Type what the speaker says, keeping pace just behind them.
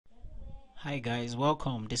Hi guys,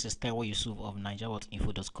 welcome. This is Taiwo of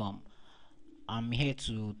NigerWhatInfo.com. I'm here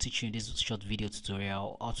to teach you in this short video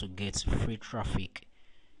tutorial how to get free traffic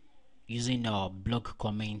using our blog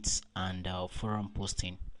comments and forum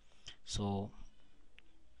posting. So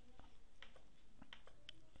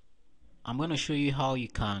I'm going to show you how you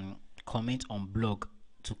can comment on blog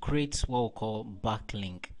to create what we call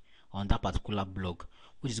backlink on that particular blog,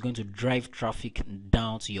 which is going to drive traffic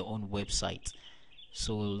down to your own website.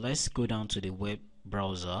 So let's go down to the web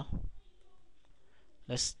browser.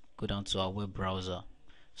 Let's go down to our web browser.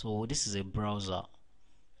 So this is a browser.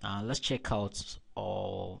 Let's check out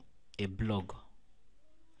a blog.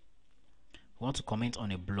 We want to comment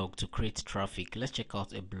on a blog to create traffic. Let's check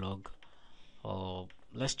out a blog.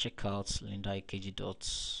 Let's check out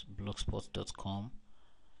lindaikeji.blogspot.com,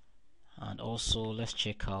 and also let's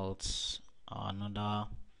check out another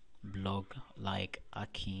blog like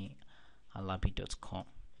akialabi.com.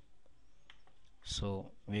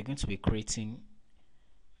 So we're going to be creating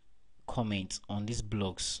comments on these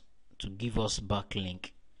blogs to give us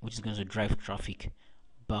backlink, which is going to drive traffic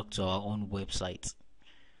back to our own website.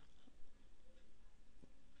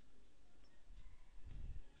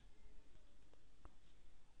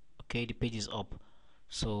 Okay, the page is up.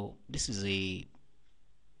 So this is a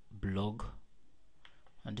blog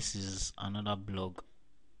and this is another blog.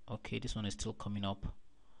 Okay, this one is still coming up.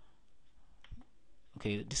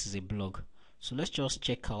 Okay, this is a blog. So let's just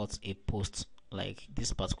check out a post like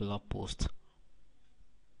this particular post.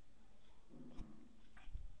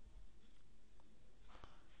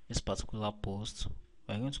 This particular post,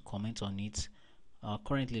 we're going to comment on it.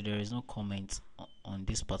 Currently there is no comment on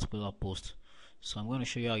this particular post, so I'm going to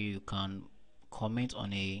show you how you can comment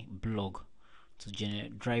on a blog to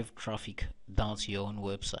drive traffic down to your own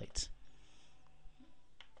website.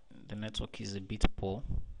 The network is a bit poor.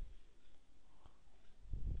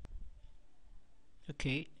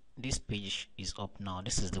 Okay, this page is up now.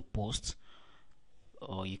 This is the post,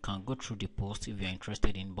 or you can go through the post if you're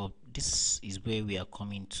interested in, but this is where we are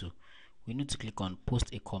coming to. We need to click on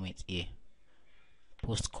post a comment here,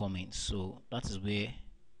 post comment. So that is where we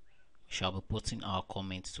shall be posting our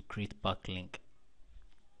comments to create backlink.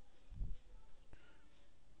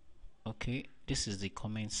 Okay, this is the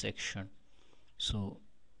comment section. So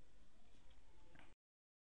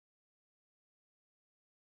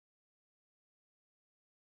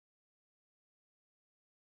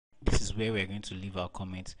this is where we're going to leave our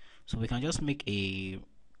comments. So we can just make a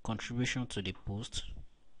contribution to the post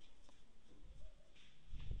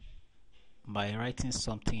by writing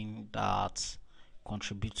something that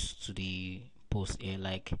contributes to the post here,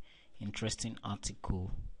 like interesting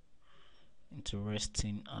article.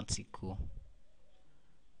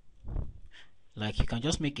 Like you can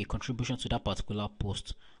just make a contribution to that particular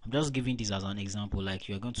post. I'm just giving this as an example. Like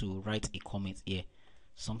you're going to write a comment here,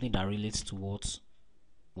 something that relates to what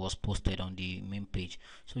was posted on the main page.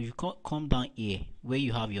 So you come down here where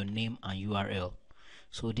you have your name and URL.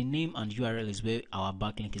 So the name and URL is where our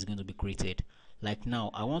backlink is going to be created. Like now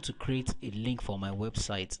I want to create a link for my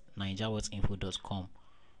website NigerWhatInfo.com,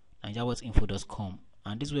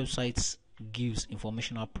 and this website gives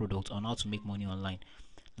informational products on how to make money online.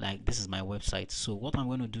 Like this is my website. So what I'm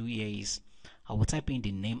going to do here is I will type in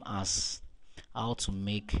the name as how to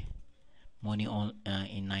make money on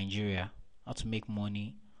in Nigeria, how to make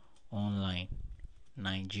money online in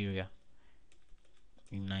Nigeria.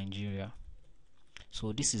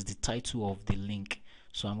 So this is the title of the link.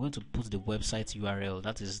 So I'm going to put the website URL,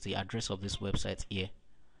 that is the address of this website here.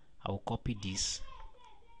 I will copy this,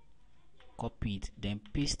 copy it, then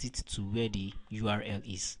paste it to where the URL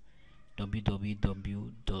is,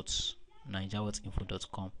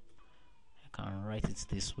 www.nigerwhatInfo.com. I can write it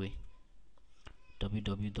this way,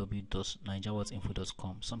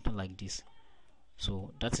 www.nigerwhatInfo.com, something like this.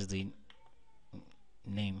 So that is the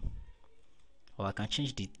name, or I can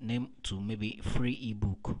change the name to maybe free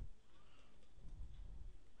ebook.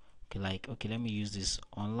 Okay, let me use this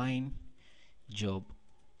online job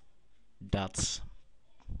that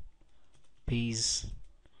pays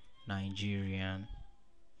Nigerian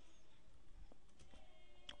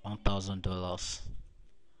 $1,000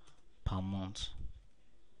 per month.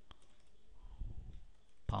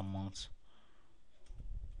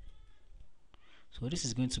 So this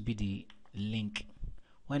is going to be the link.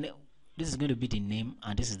 This is going to be the name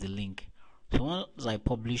and this is the link. So once I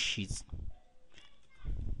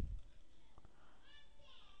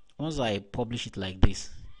publish it like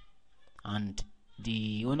this and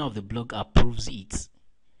the owner of the blog approves it,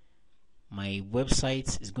 my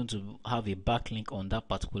website is going to have a backlink on that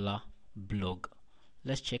particular blog.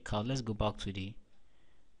 Let's go back to the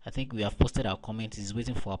I think we have posted our comment. It's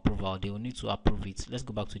waiting for approval. They will need to approve it. Let's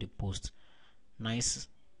go back to the post. Nice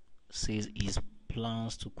says his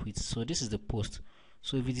plans to quit. So this is the post.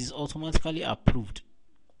 So if it is automatically approved,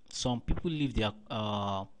 some people leave their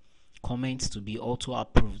comments to be auto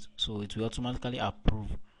approved, so it will automatically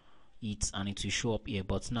approve it and it will show up here.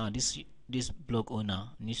 But now this blog owner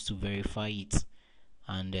needs to verify it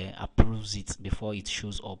and approves it before it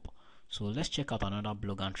shows up. So let's check out another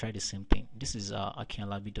blog and try the same thing. This is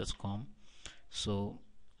akialabi.com. So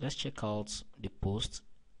let's check out the post.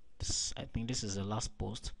 I think this is the last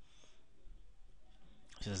post.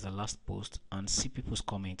 This is the last post, and see people's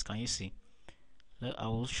comments. Can you see? I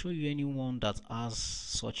will show you anyone that has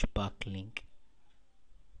such backlink.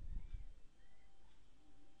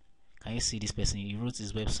 Can you see this person? He wrote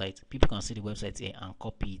his website. People can see the website here and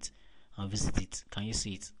copy it and visit it. Can you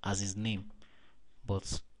see it as his name?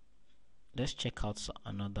 But let's check out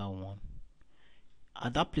another one.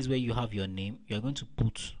 At that place where you have your name, you are going to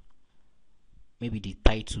put maybe the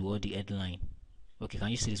title or the headline. Okay, can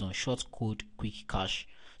you see this one? Short code quick cash.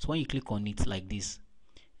 So when you click on it like this,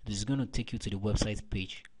 it is going to take you to the website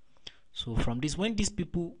page. So from this, when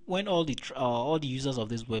all the users of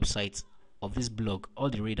this website, of this blog, all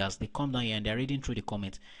the readers, they come down here and they're reading through the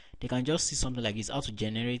comments, they can just see something like this: how to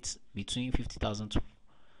generate between 50,000 to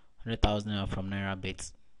 100,000 from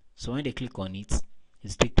NairaBet. So when they click on it,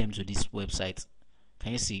 it takes them to this website.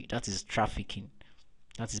 Can you see? That is trafficking.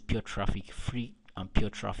 That is pure traffic, free and pure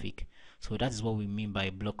traffic. So that is what we mean by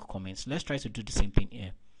blog comments. Let's try to do the same thing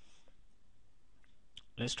here.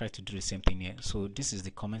 So this is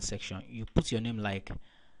the comment section. You put your name like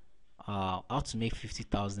how to make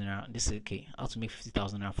 50,000 naira. This is okay. How to make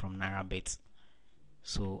 50,000 naira from NairaBet.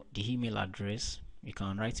 So the email address, you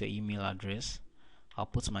can write your email address. I'll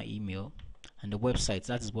put my email, and the website.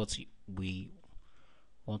 That is what we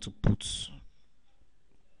want to put.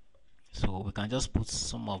 So we can just put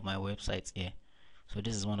some of my websites here. So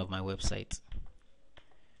this is one of my websites.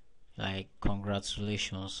 Like,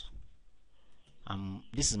 congratulations.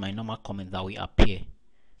 This is my normal comment that will appear,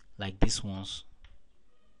 like this ones.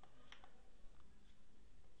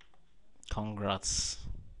 Congrats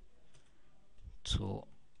to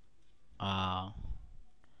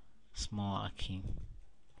small Akin.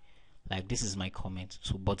 Like, this is my comment.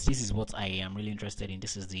 So but this is what I am really interested in.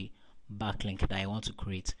 This is the backlink that I want to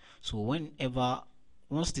create. So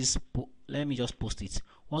once this, let me just post it.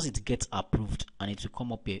 Once it gets approved and it will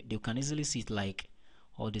come up here, they can easily see it, like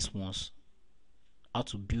all these ones. How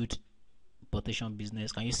to build importation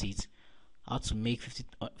business. Can you see it? How to make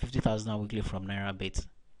 50,000 weekly from NairaBet.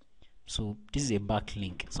 So this is a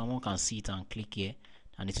backlink. Someone can see it and click here,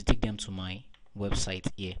 and it will take them to my website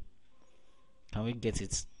here. Can we get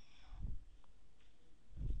it?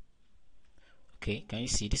 Okay, can you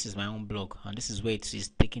see? This is my own blog, and this is where it is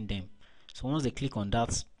taking them. So once they click on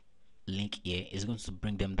that link here, it's going to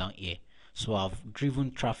bring them down here. So I've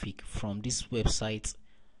driven traffic from this website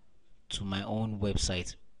to my own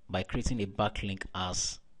website by creating a backlink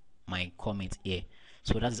as my comment here.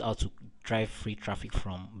 So that is how to drive free traffic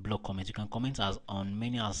from blog comments. You can comment as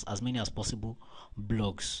many as possible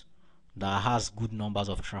blogs that has good numbers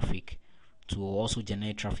of traffic to also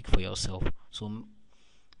generate traffic for yourself. So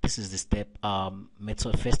this is the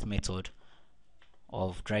first method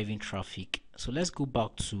of driving traffic. So let's go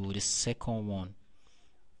back to the second one.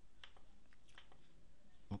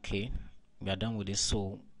 Okay, we are done with this.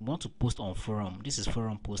 So we want to post on forum. This is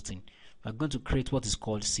forum posting. We're going to create what is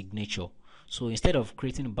called signature. So instead of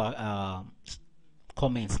creating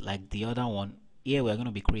comments like the other one, here we're going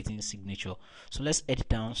to be creating signature. So let's head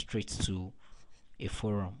down straight to a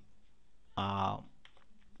forum.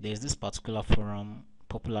 There's this particular forum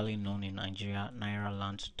popularly known in Nigeria,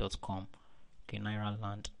 nairaland.com. Okay,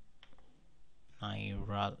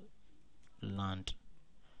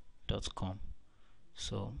 nairaland.com.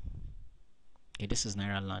 So okay, this is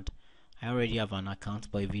Nairaland. I already have an account,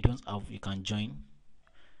 but if you don't have, you can join.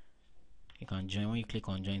 When you click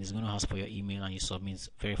on join, it's going to ask for your email, and you submit,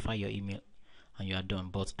 verify your email, and you are done.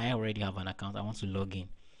 But I already have an account. I want to log in,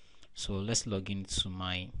 so let's log in to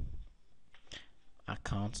my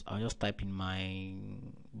account. I'll just type in my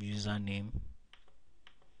username.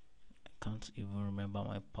 I can't even remember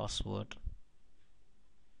my password.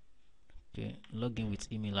 Okay, log in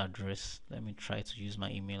with email address. Let me try to use my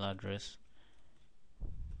email address.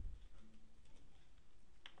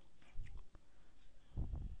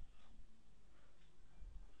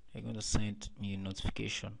 They're going to send me a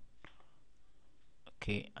notification.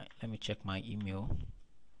 Okay, let me check my email.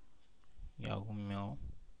 Yahoo Mail.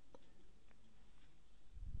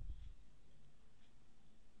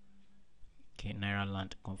 Okay,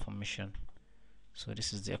 Nairaland confirmation. So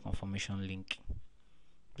this is their confirmation link.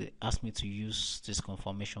 They asked me to use this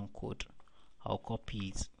confirmation code. I'll copy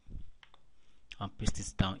it and paste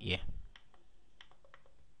it down here.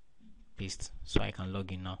 Paste, so I can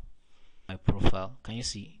log in now. My profile, can you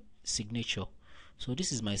see signature? So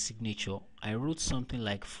this is my signature. I wrote something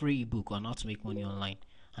like free ebook on how to make money online,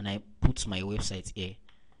 and I put my website here.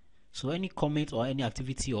 So any comment or any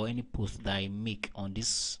activity or any post that I make on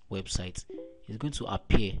this website is going to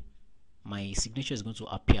appear. My signature is going to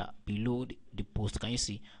appear below the post. Can you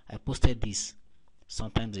see? I posted this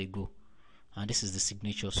sometimes ago, and this is the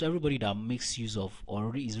signature. So everybody that makes use of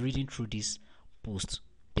or is reading through this post,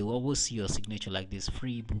 they will always see your signature like this,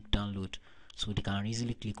 free ebook download, so they can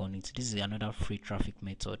easily click on it. This is another free traffic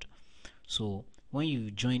method. So when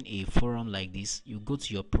you join a forum like this, you go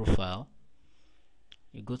to your profile,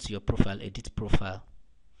 edit profile.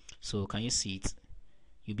 So can you see it?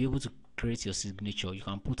 You'll be able to create your signature. You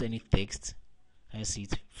can put any text. I see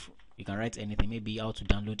it. You can write anything, maybe how to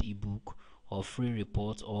download ebook or free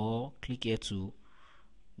report, or click here to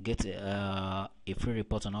get a free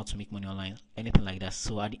report on how to make money online, anything like that.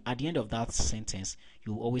 So at the end of that sentence,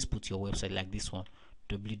 you always put your website like this one,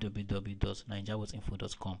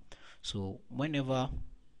 www.nigeriawhatsinfo.com. So whenever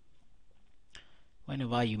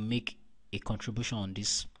you make a contribution on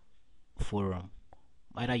this forum,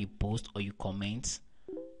 either you post or you comment,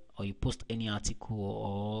 or you post any article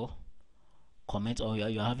or comment, or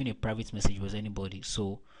you're having a private message with anybody,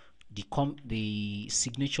 so the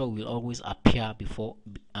signature will always appear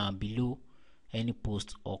below any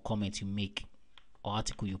post or comment you make or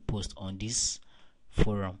article you post on this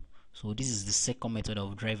forum. So this is the second method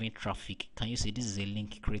of driving traffic. Can you see? This is a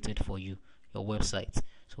link created for you, your website,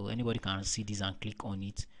 so anybody can see this and click on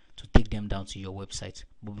it to take them down to your website.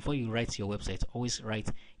 But before you write your website, always write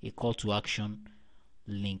a call to action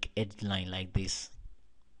link headline like this.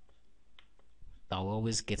 That will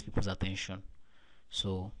always get people's attention.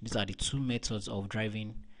 So these are the two methods of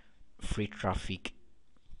driving free traffic.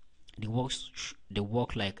 They work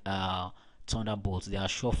like thunderbolts. They are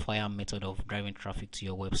surefire method of driving traffic to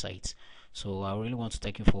your website. So I really want to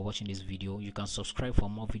thank you for watching this video. You can subscribe for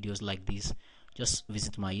more videos like this. Just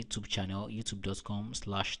visit my YouTube channel,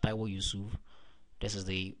 youtube.com/Taiwo Yusuf. This is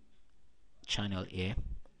the channel here.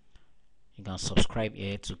 You can subscribe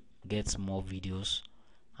here to get more videos,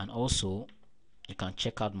 and also you can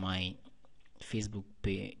check out my Facebook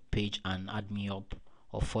page and add me up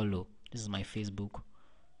or follow. This is my Facebook.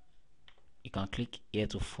 You can click here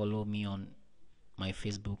to follow me on my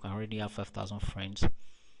Facebook. I already have 5,000 friends.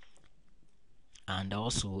 And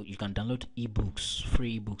also you can download ebooks,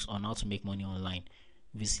 free ebooks on how to make money online.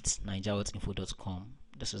 Visit nigeriawhatsinfo.com.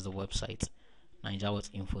 This is the website,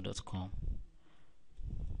 nigeriawhatsinfo.com.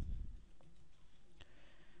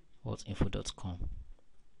 whatsinfo.com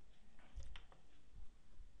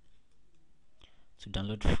to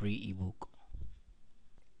download free ebook.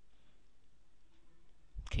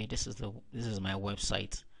 Okay, this is my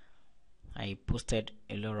website. I posted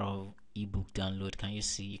a lot of ebook download. Can you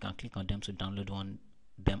see? You can click on them to download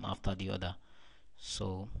them after the other.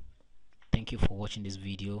 So thank you for watching this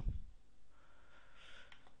video.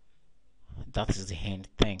 That is the end.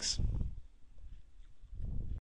 Thanks.